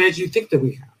have all these advantages you think that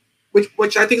we have,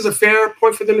 which I think is a fair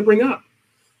point for them to bring up.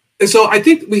 And so I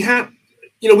think we have,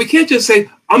 we can't just say,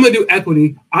 I'm going to do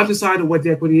equity. I've decided what the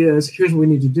equity is. Here's what we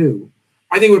need to do.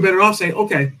 I think we're better off saying,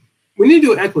 okay, we need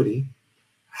to do equity.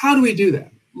 How do we do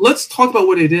that? Let's talk about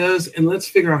what it is, and let's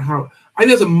figure out how. I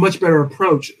think that's a much better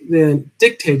approach than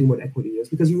dictating what equity is,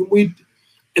 because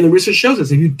and the research shows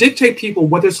us, if you dictate people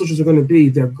what their solutions are going to be,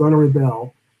 they're going to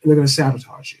rebel and they're going to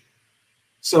sabotage you.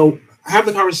 So have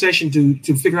the conversation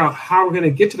to figure out how we're going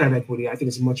to get to that equity. I think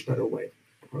is a much better way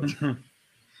to approach it.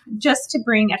 Just to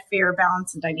bring a fair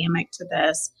balance and dynamic to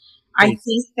this, I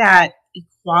think that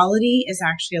equality is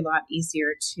actually a lot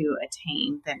easier to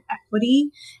attain than equity.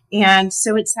 And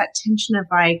so it's that tension of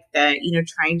like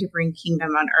trying to bring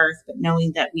kingdom on earth, but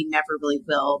knowing that we never really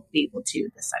will be able to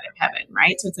this side of heaven,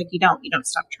 right? So it's like you don't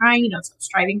stop trying, you don't stop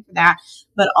striving for that,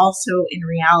 but also in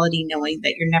reality, knowing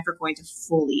that you're never going to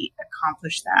fully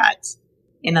accomplish that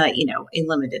in a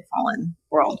limited fallen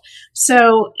world.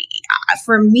 So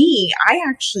for me, I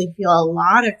actually feel a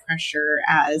lot of pressure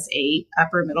as a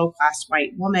upper middle class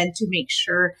white woman to make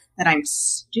sure that I'm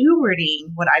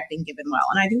stewarding what I've been given well.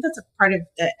 And I think that's a part of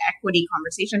the equity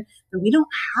conversation that we don't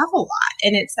have a lot.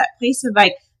 And it's that place of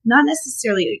like, not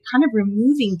necessarily kind of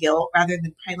removing guilt rather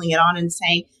than piling it on and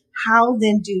saying, how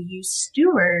then do you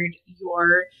steward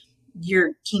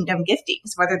your kingdom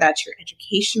giftings, whether that's your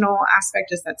educational aspect,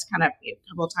 as that's kind of a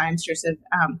couple of times, Joseph,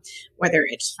 whether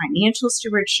it's financial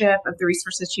stewardship of the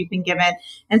resources you've been given.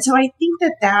 And so I think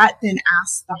that then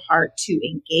asks the heart to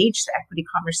engage the equity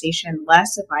conversation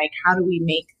less of like, how do we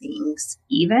make things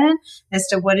even, as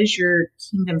to what is your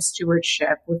kingdom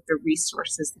stewardship with the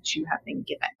resources that you have been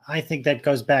given. I think that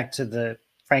goes back to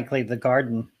frankly, the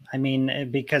garden. I mean,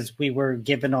 because we were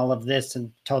given all of this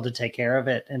and told to take care of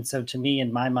it. And so to me,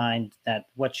 in my mind, that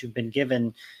what you've been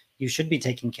given, you should be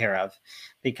taking care of,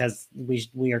 because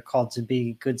we are called to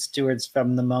be good stewards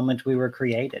from the moment we were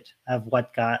created of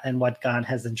what God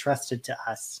has entrusted to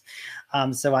us.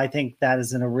 So I think that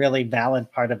is a really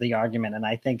valid part of the argument, and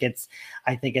I think it's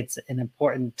an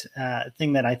important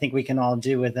thing that I think we can all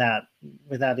do without.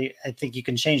 I think you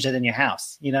can change that in your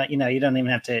house. You don't even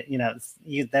have to.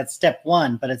 That's step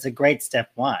one, but it's a great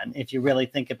step one if you really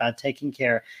think about taking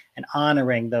care and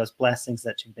honoring those blessings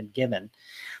that you've been given.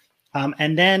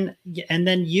 And then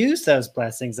use those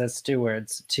blessings as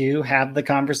stewards to have the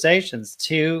conversations,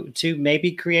 to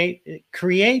maybe create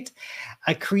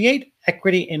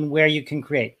equity in where you can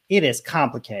create. It is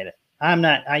complicated.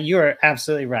 You're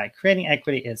absolutely right. Creating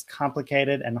equity is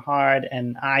complicated and hard.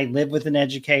 And I live with an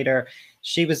educator.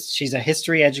 She's a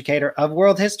history educator of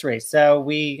world history. So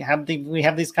we have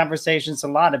these conversations a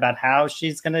lot about how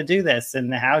she's going to do this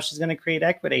and how she's going to create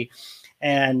equity.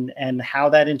 And how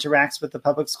that interacts with the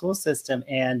public school system.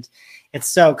 And it's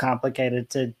so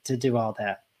complicated to do all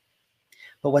that.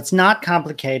 But what's not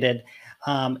complicated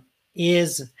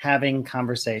is having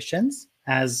conversations,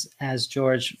 as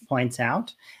George points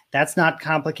out. That's not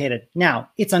complicated. Now,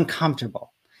 it's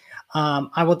uncomfortable.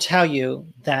 I will tell you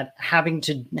that having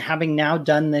now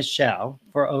done this show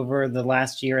for over the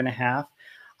last year and a half,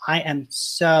 I am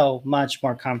so much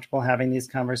more comfortable having these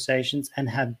conversations and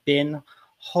have been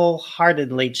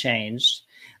wholeheartedly changed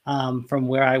from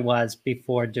where I was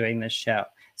before doing this show.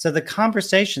 So the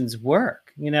conversations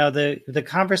work, the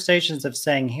conversations of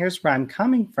saying, here's where I'm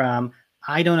coming from.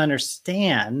 I don't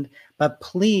understand, but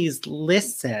please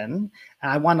listen.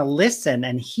 I want to listen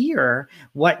and hear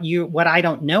what I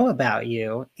don't know about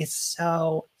you is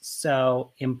so,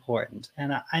 so important.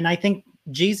 And I think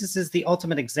Jesus is the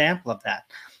ultimate example of that.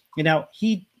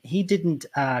 He didn't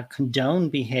condone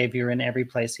behavior in every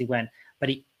place he went, but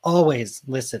he always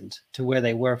listened to where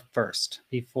they were first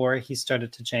before he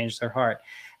started to change their heart.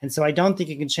 And so I don't think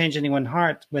you can change anyone's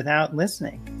heart without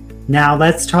listening. Now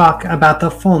let's talk about the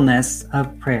fullness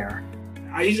of prayer.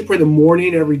 I usually pray the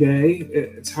morning every day.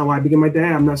 It's how I begin my day.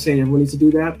 I'm not saying everyone needs to do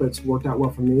that, but it's worked out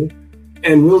well for me.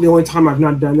 And really the only time I've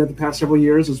not done that the past several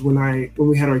years is when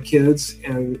we had our kids.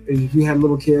 And if you had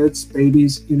little kids,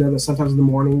 babies, that sometimes in the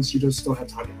mornings you just don't have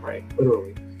time to pray,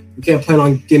 literally. You can't plan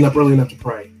on getting up early enough to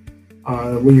pray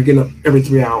when you're getting up every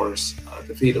 3 hours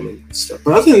to feed them and stuff.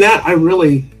 But other than that, I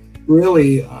really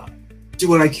do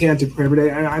what I can to pray every day.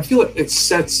 And I feel it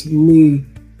sets my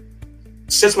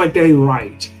day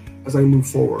right as I move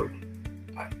forward.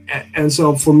 And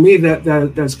so for me,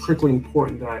 that's critically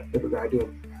important that I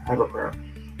do have a prayer.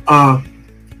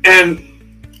 And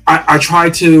I try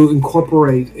to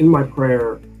incorporate in my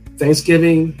prayer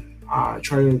Thanksgiving. I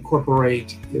try to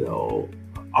incorporate,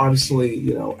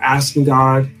 obviously, asking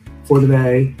God for the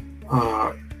day,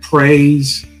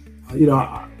 praise.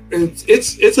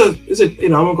 It's a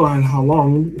I won't go on how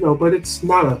long, but it's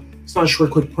not a short,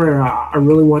 quick prayer. I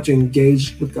really want to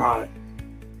engage with God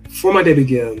before my day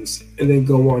begins and then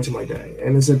go on to my day.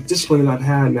 And it's a discipline that I've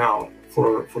had now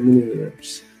for many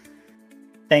years.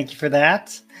 Thank you for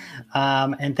that.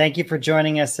 And thank you for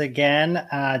joining us again,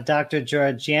 Dr.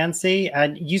 George Yancey.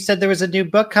 You said there was a new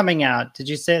book coming out. Did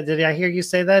I hear you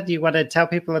say that? Do you want to tell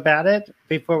people about it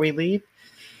before we leave?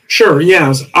 Sure,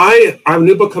 yes. I have a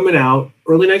new book coming out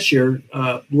early next year,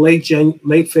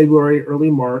 late February, early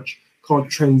March, called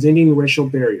Transcending Racial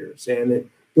Barriers. And it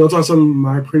builds on some of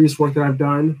my previous work that I've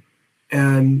done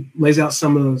and lays out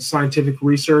some of the scientific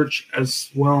research as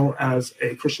well as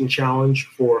a Christian challenge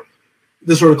for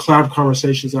the sort of cloud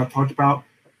conversations that I've talked about.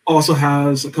 Also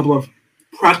has a couple of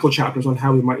practical chapters on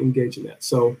how we might engage in that.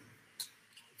 So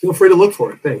feel free to look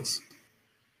for it. Thanks.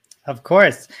 Of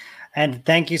course. And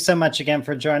thank you so much again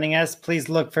for joining us. Please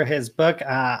look for his book.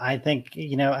 I think,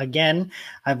 again,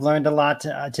 I've learned a lot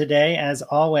today, as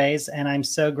always, and I'm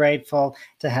so grateful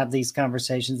to have these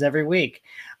conversations every week.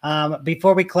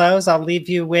 Before we close, I'll leave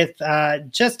you with I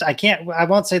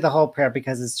won't say the whole prayer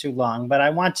because it's too long, but I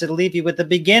want to leave you with the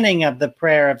beginning of the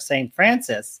prayer of St.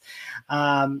 Francis,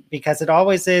 because it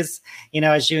always is,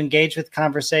 as you engage with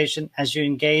conversation, as you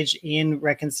engage in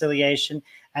reconciliation,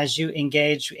 as you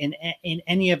engage in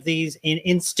any of these,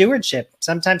 in stewardship.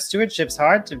 Sometimes stewardship's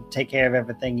hard to take care of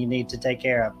everything you need to take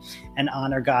care of and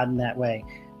honor God in that way.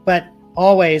 But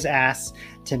always ask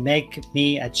to make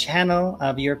me a channel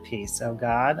of your peace, oh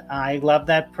God. I love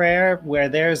that prayer. Where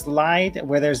there's light,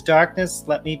 where there's darkness,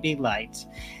 let me be light.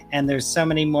 And there's so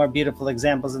many more beautiful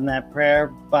examples in that prayer,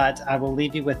 but I will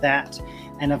leave you with that.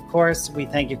 And of course, we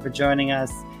thank you for joining us,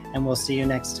 and we'll see you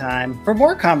next time for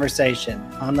more conversation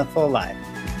on The Full Life.